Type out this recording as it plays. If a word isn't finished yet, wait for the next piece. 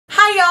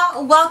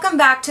y'all, welcome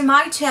back to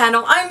my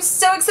channel. I'm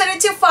so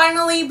excited to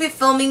finally be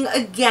filming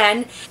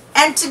again,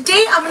 and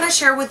today I'm going to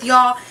share with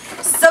y'all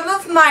some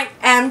of my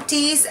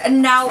empties.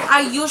 Now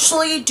I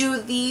usually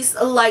do these,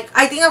 like,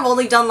 I think I've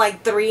only done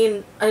like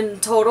 3 in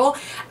total.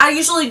 I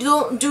usually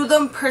do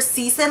them per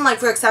season, like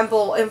for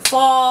example in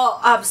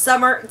fall,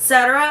 summer,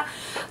 etc.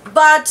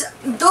 But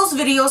those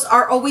videos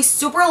are always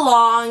super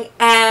long,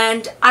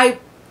 and I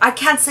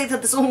can't say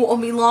that this one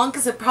won't be long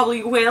because it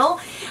probably will,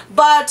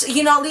 but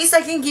you know, at least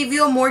I can give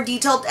you a more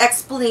detailed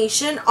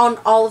explanation on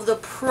all of the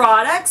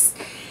products.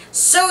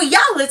 So yeah,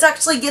 let's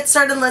actually get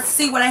started. Let's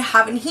see what I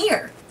have in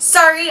here.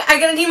 Sorry, I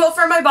got an email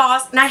from my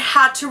boss and I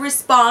had to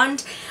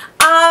respond.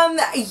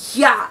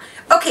 Yeah.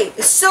 Okay,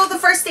 so the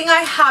first thing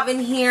I have in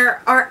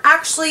here are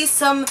actually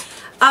some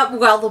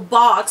well, the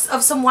box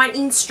of some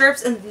whitening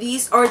strips, and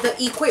these are the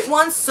Equate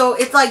ones. So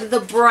it's like the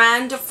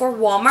brand for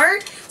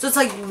Walmart, so it's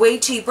like way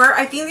cheaper.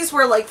 I think these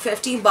were like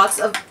 15 bucks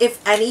of,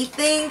 if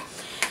anything.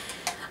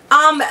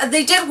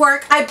 They did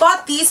work. I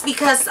bought these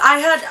because I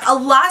had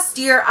last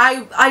year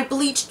I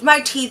bleached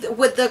my teeth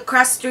with the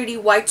Crest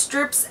 3D white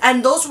strips,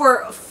 and those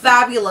were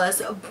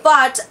fabulous.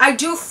 But I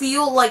do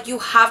feel like you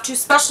have to,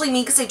 especially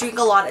me because I drink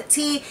a lot of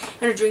tea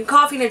and I drink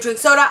coffee and I drink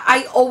soda.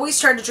 I always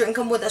try to drink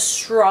them with a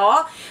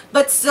straw,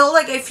 but still,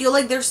 like, I feel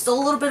like there's still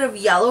a little bit of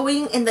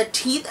yellowing in the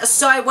teeth,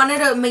 so I wanted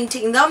to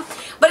maintain them,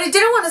 but I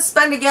didn't want to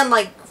spend again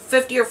like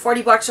 50 or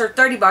 40 bucks or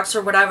 30 bucks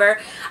or whatever.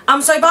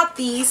 So I bought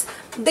these.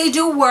 They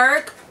do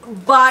work,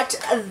 but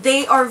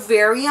they are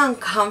very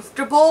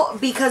uncomfortable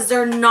because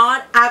they're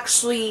not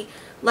actually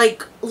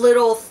like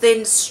little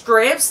thin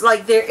strips.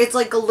 Like it's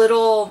like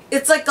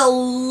a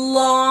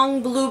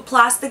long blue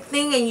plastic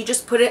thing, and you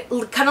just put it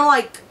kind of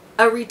like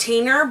a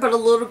retainer but a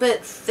little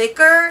bit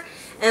thicker.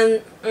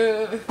 And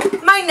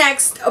my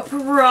next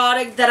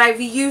product that I've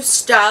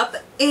used up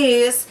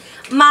is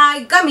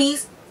my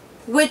gummies,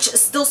 which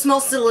still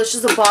smells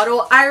delicious. A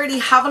bottle. I already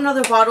have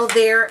another bottle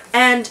there,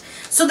 and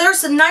so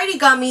there's 90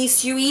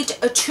 gummies. You eat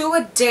 2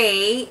 a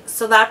day,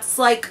 so that's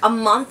like a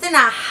month and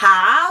a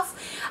half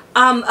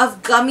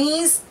of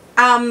gummies.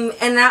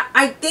 And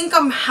I think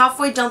I'm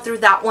halfway done through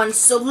that one.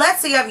 So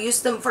let's say I've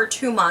used them for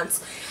 2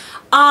 months.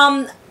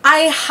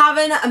 I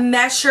haven't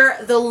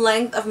measured the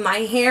length of my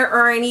hair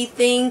or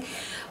anything,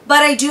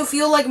 but I do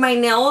feel like my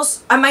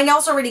nails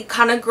already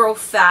kind of grow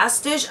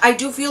fastish. I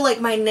do feel like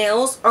my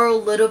nails are a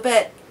little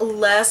bit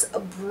less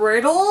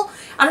brittle.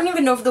 I don't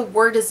even know if the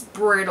word is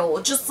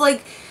brittle, just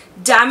like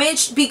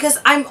damaged, because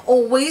I'm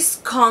always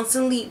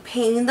constantly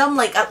painting them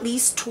like at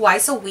least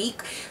twice a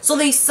week, so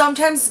they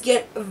sometimes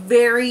get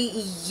very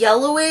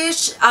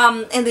yellowish,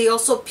 and they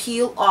also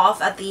peel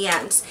off at the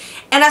ends.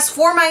 And as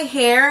for my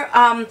hair,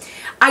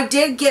 I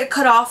did get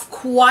cut off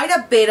quite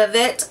a bit of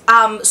it,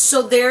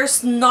 so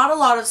there's not a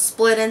lot of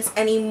split ends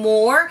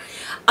anymore.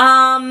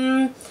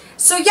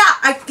 So yeah,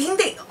 I think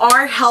they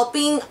are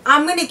helping.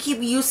 I'm going to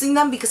keep using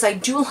them because I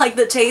do like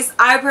the taste.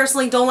 I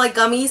personally don't like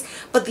gummies,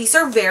 but these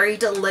are very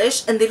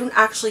delish and they don't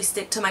actually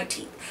stick to my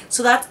teeth.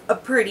 So that's a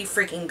pretty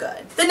freaking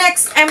good. The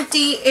next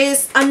empty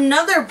is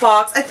another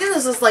box. I think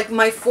this is like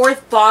my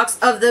 4th box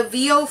of the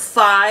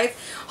VO5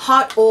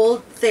 Hot Oil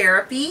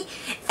Therapy,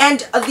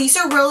 and these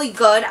are really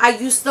good. I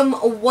use them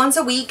once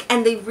a week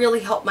and they really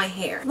help my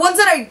hair. Ones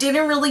that I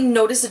didn't really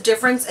notice a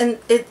difference in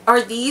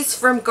are these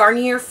from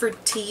Garnier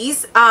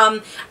Fructis.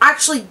 I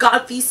actually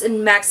got these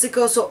in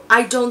Mexico, so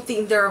I don't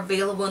think they're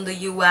available in the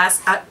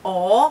US at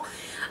all.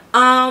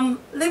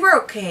 They were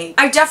okay.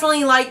 I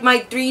definitely like my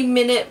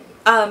 3-minute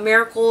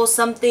Miracle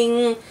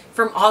something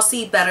from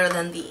Aussie better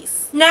than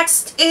these.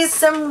 Next is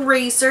some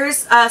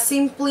razors,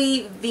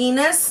 Simply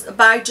Venus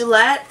by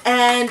Gillette,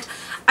 and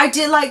I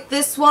did like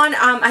this one.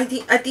 I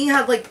think it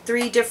had like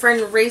 3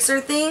 different razor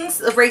things,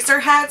 the razor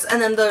heads,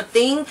 and then the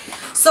thing.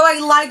 So I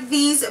like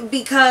these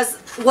because,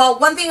 well,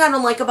 one thing I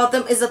don't like about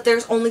them is that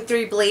there's only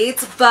 3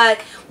 blades, but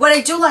what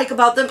I do like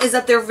about them is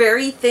that they're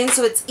very thin,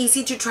 so it's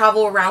easy to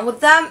travel around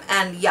with them.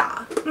 And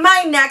yeah,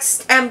 my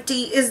next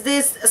empty is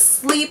this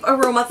Sleep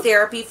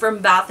Aromatherapy from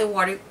Bath and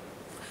Body.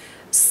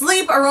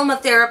 Sleep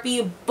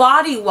Aromatherapy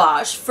Body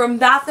Wash from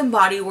Bath and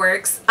Body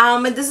Works.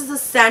 And this is the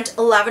scent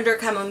Lavender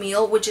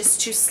Chamomile, which is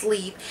to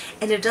sleep,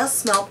 and it does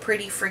smell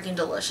pretty freaking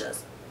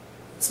delicious.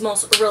 It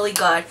smells really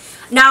good.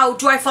 Now,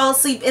 do I fall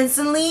asleep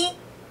instantly?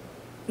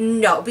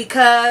 No,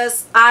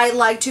 because I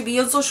like to be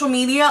on social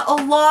media a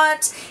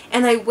lot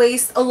and I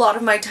waste a lot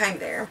of my time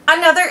there.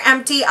 Another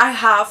empty I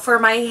have for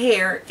my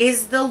hair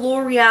is the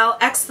L'Oreal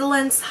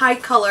Excellence High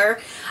Color.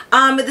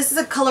 This is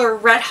a color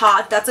Red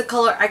Hot. That's a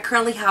color I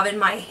currently have in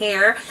my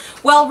hair.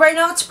 Well, right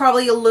now it's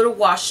probably a little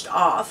washed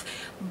off,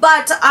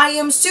 but I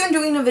am soon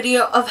doing a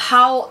video of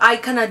how I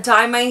kind of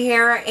dye my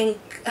hair and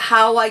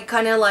how I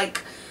kind of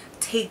like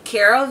take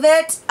care of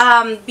it,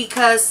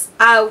 because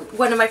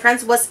one of my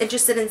friends was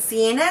interested in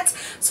seeing it,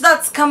 so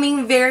that's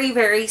coming very,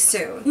 very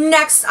soon.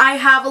 Next, I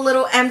have a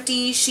little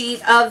empty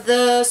sheet of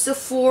the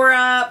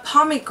Sephora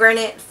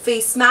pomegranate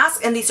face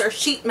mask, and these are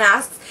sheet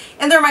masks,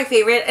 and they're my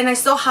favorite, and I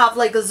still have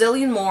like a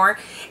zillion more.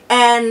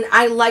 and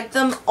I like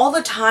them all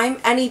the time,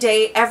 any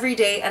day, every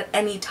day, at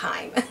any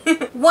time.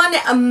 One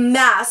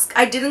mask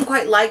I didn't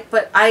quite like,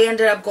 but I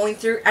ended up going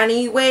through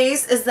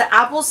anyways, is the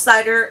apple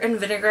cider and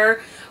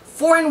vinegar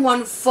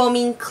 4-in-1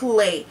 foaming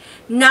clay.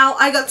 Now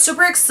I got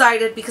super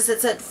excited because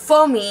it said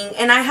foaming,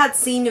 and I had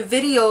seen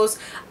videos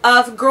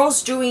of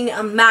girls doing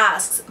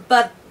masks,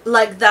 but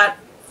like that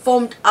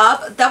foamed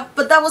up,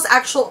 but that was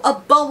actual a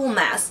bubble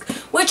mask,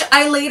 which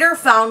I later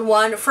found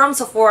one from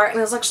Sephora, and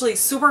it was actually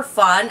super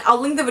fun.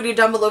 I'll link the video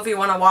down below if you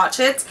want to watch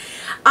it.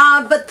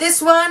 But this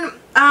one,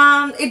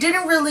 it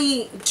didn't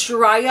really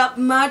dry up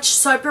much,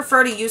 so I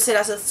prefer to use it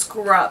as a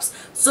scrubs.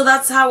 So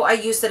that's how I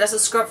used it, as a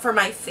scrub for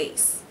my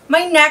face.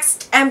 My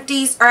next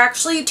empties are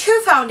actually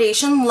two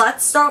foundation.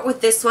 Let's start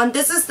with this one.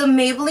 This is the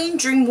Maybelline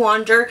Dream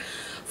Wonder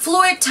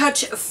Fluid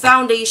Touch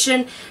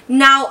Foundation.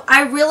 Now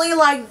I really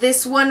like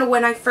this one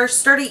when I first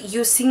started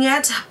using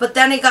it, but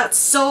then I got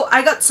so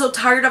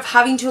tired of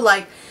having to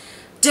like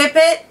dip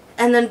it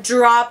and then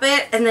drop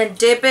it and then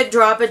dip it,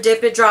 drop it,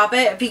 dip it, drop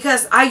it,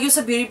 because I use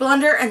a beauty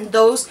blender and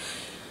those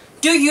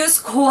do use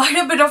quite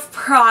a bit of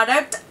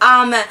product.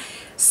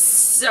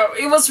 So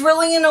it was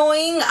really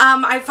annoying.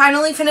 I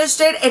finally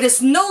finished it. It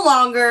is no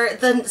longer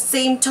the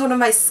same tone of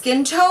my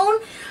skin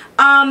tone,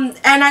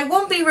 and I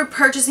won't be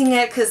repurchasing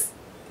it because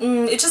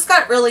it just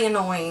got really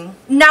annoying.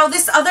 Now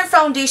this other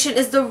foundation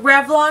is the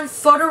Revlon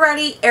Photo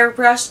Ready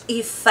Airbrush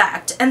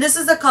Effect, and this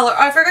is the color.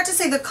 Oh, I forgot to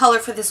say the color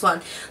for this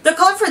one. The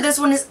color for this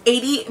one is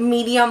 80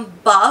 Medium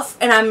Buff,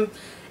 and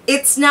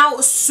it's now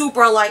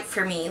super light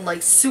for me,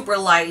 like super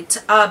light,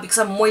 because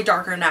I'm way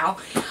darker now.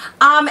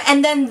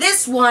 And then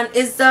this one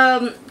is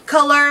the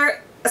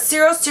color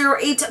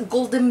 008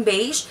 Golden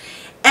Beige,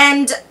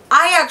 and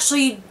I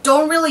actually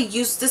don't really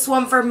use this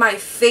one for my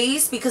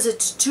face because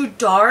it's too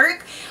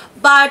dark.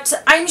 But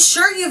I'm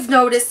sure you've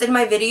noticed in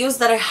my videos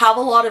that I have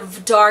a lot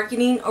of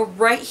darkening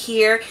right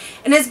here,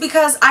 and it's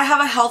because I have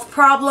a health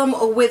problem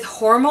with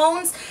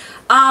hormones.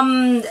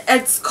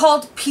 It's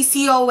called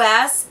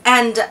PCOS,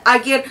 and I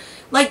get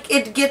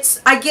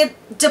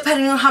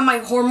depending on how my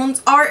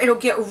hormones are, it'll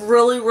get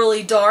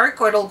really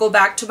dark, or it'll go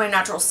back to my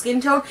natural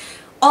skin tone.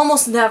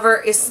 Almost never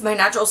is my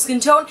natural skin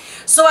tone,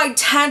 so I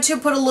tend to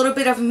put a little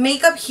bit of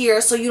makeup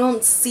here so you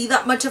don't see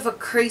that much of a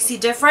crazy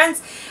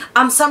difference.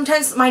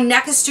 Sometimes my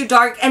neck is too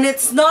dark, and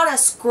it's not a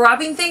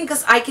scrubbing thing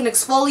because I can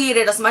exfoliate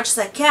it as much as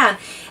I can,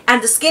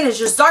 and the skin is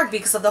just dark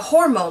because of the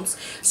hormones.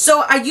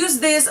 So I use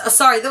this.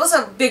 Sorry, that was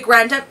a big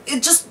rant.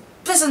 It just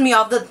pisses me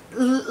off that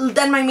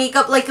then my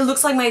makeup, like, it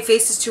looks like my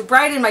face is too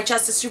bright and my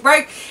chest is too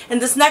bright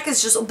and this neck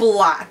is just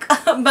black.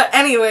 But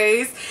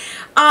anyways,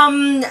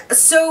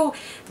 so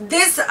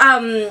this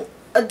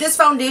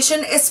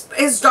foundation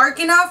is dark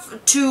enough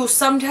to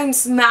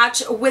sometimes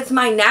match with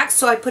my neck,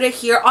 so I put it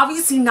here.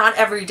 Obviously not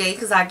every day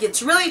because that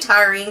gets really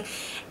tiring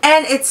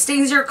and it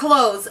stains your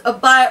clothes,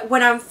 but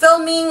when I'm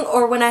filming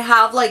or when I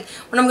have, like,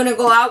 when I'm gonna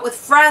go out with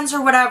friends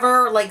or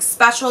whatever, like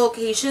special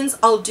occasions,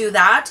 I'll do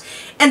that.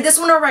 And this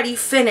one already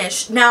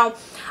finished. Now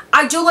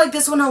I do like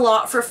this one a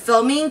lot for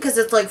filming because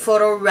it's like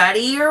photo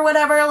ready or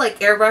whatever, like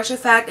airbrush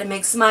effect. It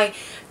makes my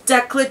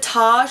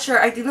decolletage, or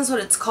I think that's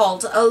what it's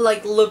called,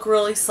 like look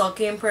really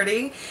silky and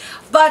pretty.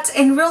 But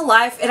in real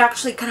life it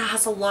actually kind of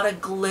has a lot of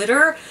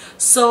glitter,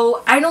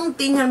 so I don't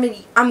think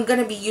I'm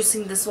gonna be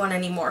using this one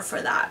anymore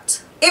for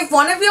that. If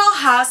one of y'all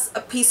has a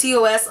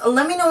PCOS,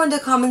 let me know in the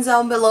comments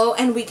down below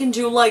and we can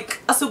do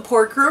like a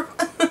support group.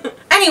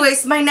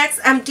 Anyways, my next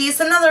empty is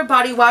another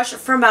body wash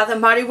from Bath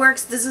 & Body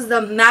Works. This is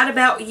the Mad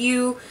About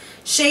You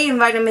Shea and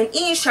Vitamin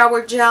E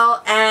Shower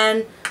Gel,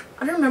 and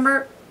I don't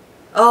remember.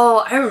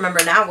 Oh, I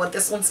remember now what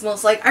this one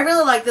smells like. I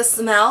really like the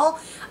smell,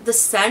 the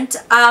scent.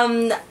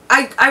 I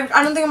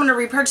don't think I'm going to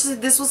repurchase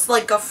it. This was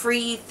like a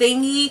free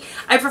thingy.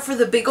 I prefer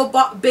the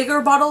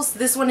bigger bottles.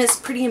 This one is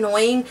pretty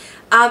annoying.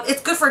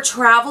 It's good for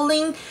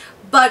traveling,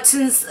 but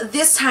since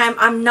this time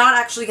I'm not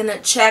actually going to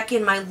check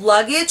in my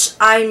luggage,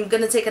 I'm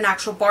going to take an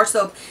actual bar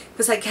soap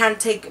because I can't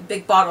take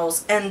big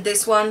bottles. And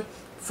this one,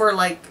 for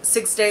like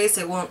 6 days,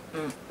 it won't.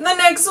 The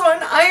next one,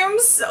 I am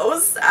so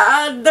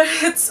sad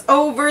that it's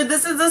over.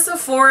 This is the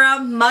Sephora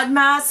Mud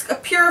Mask,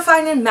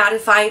 purifying and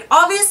mattifying.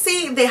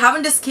 Obviously they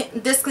haven't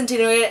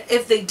discontinued it.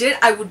 If they did,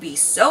 I would be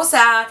so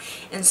sad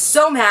and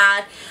so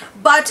mad,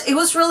 but it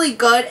was really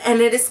good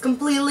and it is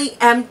completely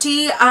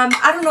empty.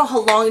 I don't know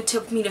how long it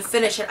took me to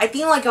finish it. I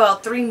think like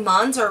about 3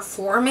 months or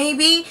 4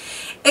 maybe.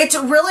 It's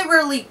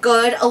really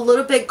good. A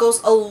little bit goes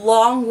a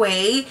long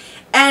way,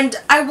 and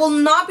I will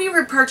not be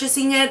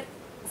repurchasing it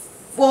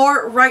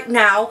for right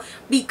now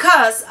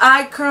because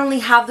I currently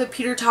have the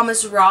Peter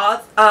Thomas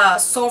Roth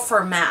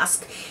sulfur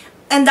mask,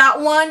 and that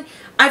one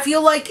I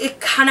feel like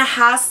it kind of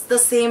has the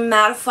same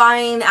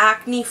mattifying,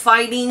 acne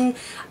fighting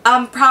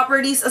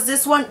properties as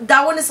this one.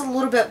 That one is a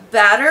little bit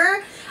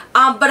better,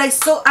 but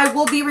I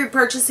will be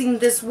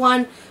repurchasing this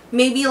one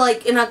maybe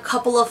like in a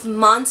couple of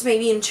months,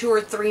 maybe in 2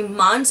 or 3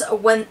 months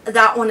when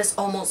that one is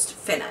almost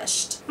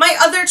finished. My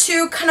other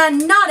two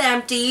kind of not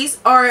empties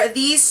are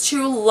these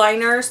two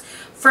liners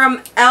from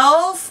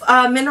e.l.f.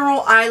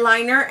 Mineral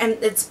Eyeliner, and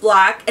it's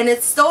black, and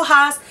it still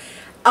has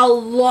a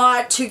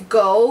lot to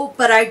go,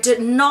 but I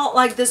did not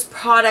like this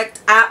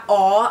product at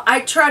all.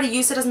 I try to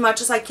use it as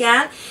much as I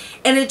can,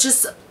 and it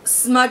just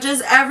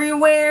smudges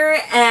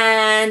everywhere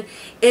and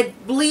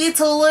it bleeds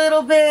a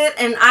little bit,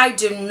 and I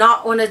do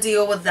not want to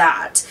deal with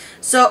that.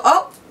 So,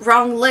 oh,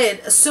 wrong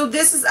lid. So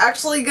this is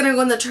actually gonna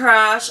go in the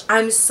trash.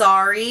 I'm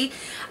sorry.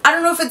 I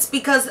don't know if it's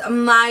because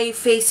my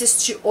face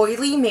is too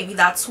oily. Maybe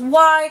that's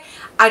why.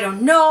 I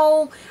don't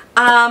know.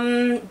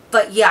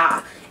 But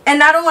yeah.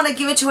 And I don't want to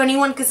give it to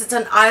anyone because it's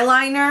an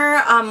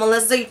eyeliner,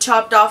 unless they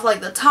chopped off like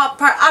the top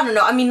part. I don't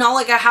know. I mean, not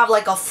like I have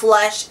like a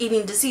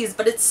flesh-eating disease,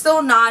 but it's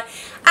still not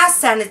as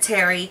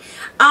sanitary.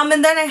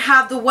 And then I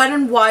have the Wet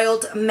n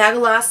Wild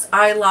MacLeod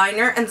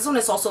eyeliner, and this one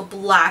is also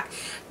black.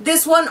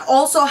 This one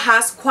also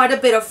has quite a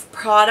bit of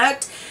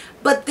product,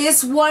 but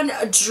this one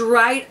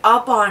dried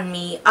up on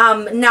me.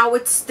 Now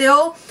it's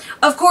still,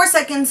 of course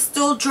I can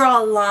still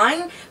draw a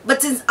line,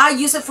 but since I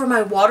use it for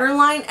my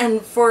waterline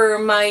and for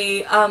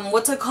my,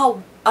 what's it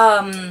called?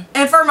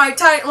 And for my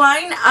tight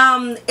line,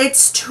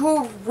 it's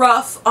too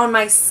rough on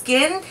my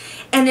skin,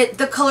 and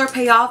the color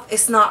payoff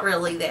is not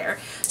really there.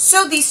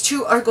 So these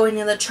two are going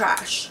in the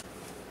trash.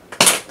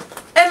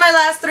 And my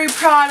last three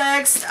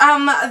products,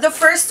 the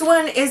first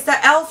one is the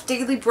e.l.f.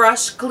 Daily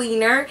Brush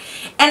Cleaner,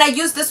 and I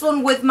use this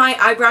one with my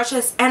eye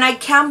brushes, and I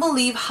can't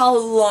believe how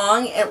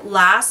long it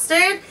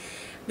lasted,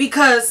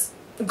 because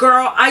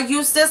girl, I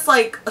use this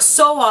like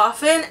so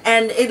often,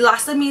 and it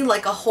lasted me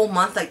like a whole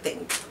month, I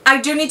think. I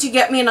do need to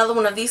get me another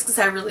one of these because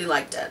I really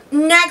liked it.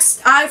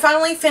 Next, I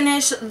finally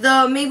finished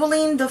the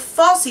Maybelline The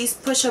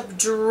Falsies Push-Up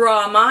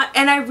Drama,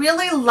 and I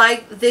really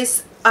like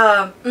this.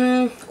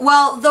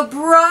 Well, the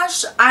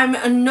brush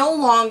I'm no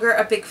longer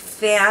a big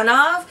fan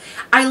of.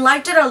 I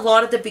liked it a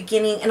lot at the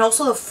beginning, and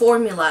also the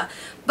formula.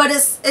 But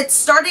as it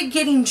started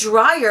getting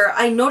drier,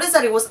 I noticed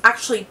that it was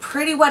actually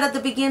pretty wet at the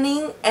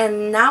beginning,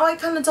 and now I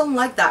kind of don't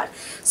like that.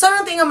 So I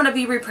don't think I'm going to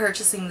be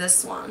repurchasing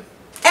this one.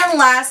 And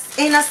last,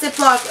 in a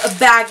Ziploc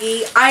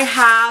baggie, I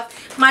have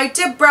my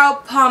Dip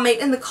Brow Pomade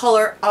in the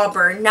color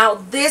Auburn. Now,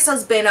 this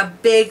has been a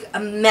big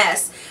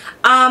mess.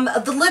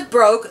 The lid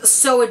broke,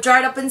 so it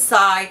dried up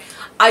inside.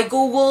 I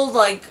googled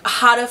like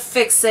how to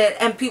fix it,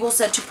 and people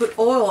said to put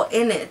oil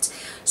in it.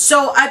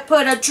 So I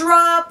put a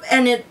drop,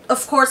 and it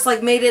of course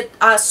like made it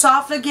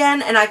soft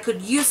again, and I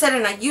could use it,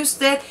 and I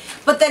used it.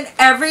 But then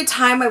every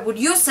time I would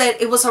use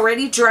it, it was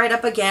already dried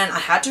up again. I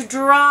had to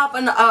drop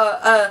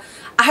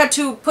I had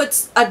to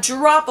put a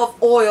drop of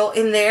oil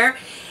in there,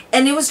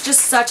 and it was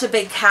just such a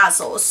big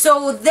hassle.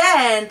 So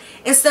then,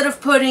 instead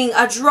of putting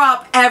a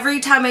drop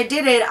every time I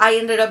did it, I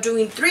ended up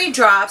doing 3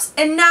 drops,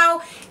 and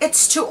now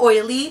it's too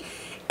oily,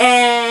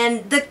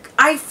 and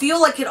I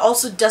feel like it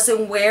also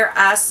doesn't wear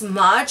as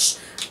much.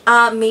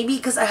 Maybe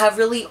because I have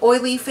really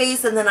oily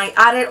face, and then I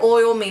added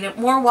oil, made it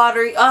more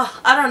watery.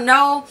 I don't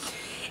know.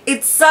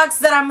 It sucks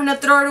that I'm gonna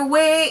throw it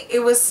away.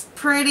 It was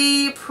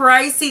pretty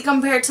pricey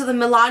compared to the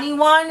Milani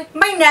one.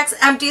 My next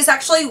empty is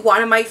actually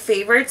one of my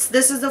favorites.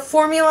 This is the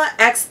Formula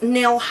X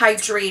Nail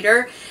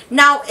Hydrator.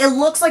 Now, it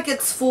looks like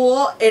it's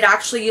full. It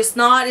actually is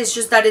not. It's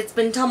just that it's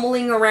been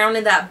tumbling around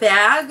in that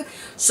bag,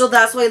 so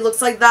that's why it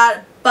looks like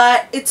that.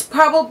 But it's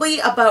probably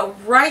about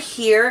right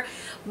here.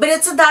 But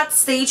it's at that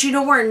stage, you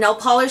know, where nail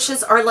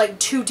polishes are like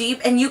too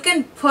deep, and you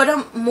can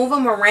move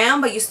them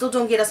around, but you still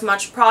don't get as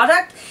much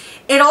product.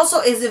 It also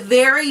is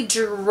very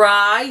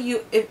dry.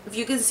 If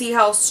you can see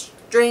how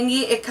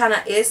stringy it kind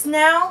of is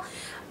now.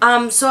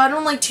 So I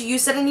don't like to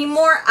use it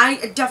anymore.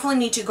 I definitely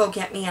need to go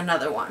get me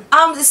another one.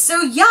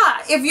 So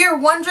yeah, if you're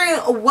wondering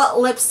what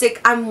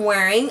lipstick I'm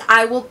wearing,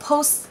 I will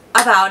post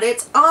about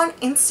it on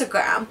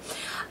Instagram.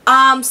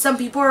 Some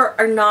people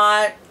are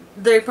not,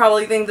 they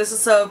probably think this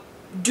is a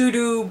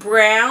doo-doo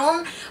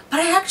brown,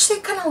 but I actually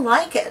kind of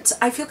like it.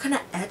 I feel kind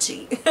of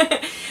edgy.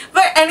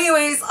 But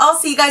anyways, I'll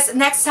see you guys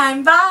next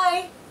time.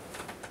 Bye!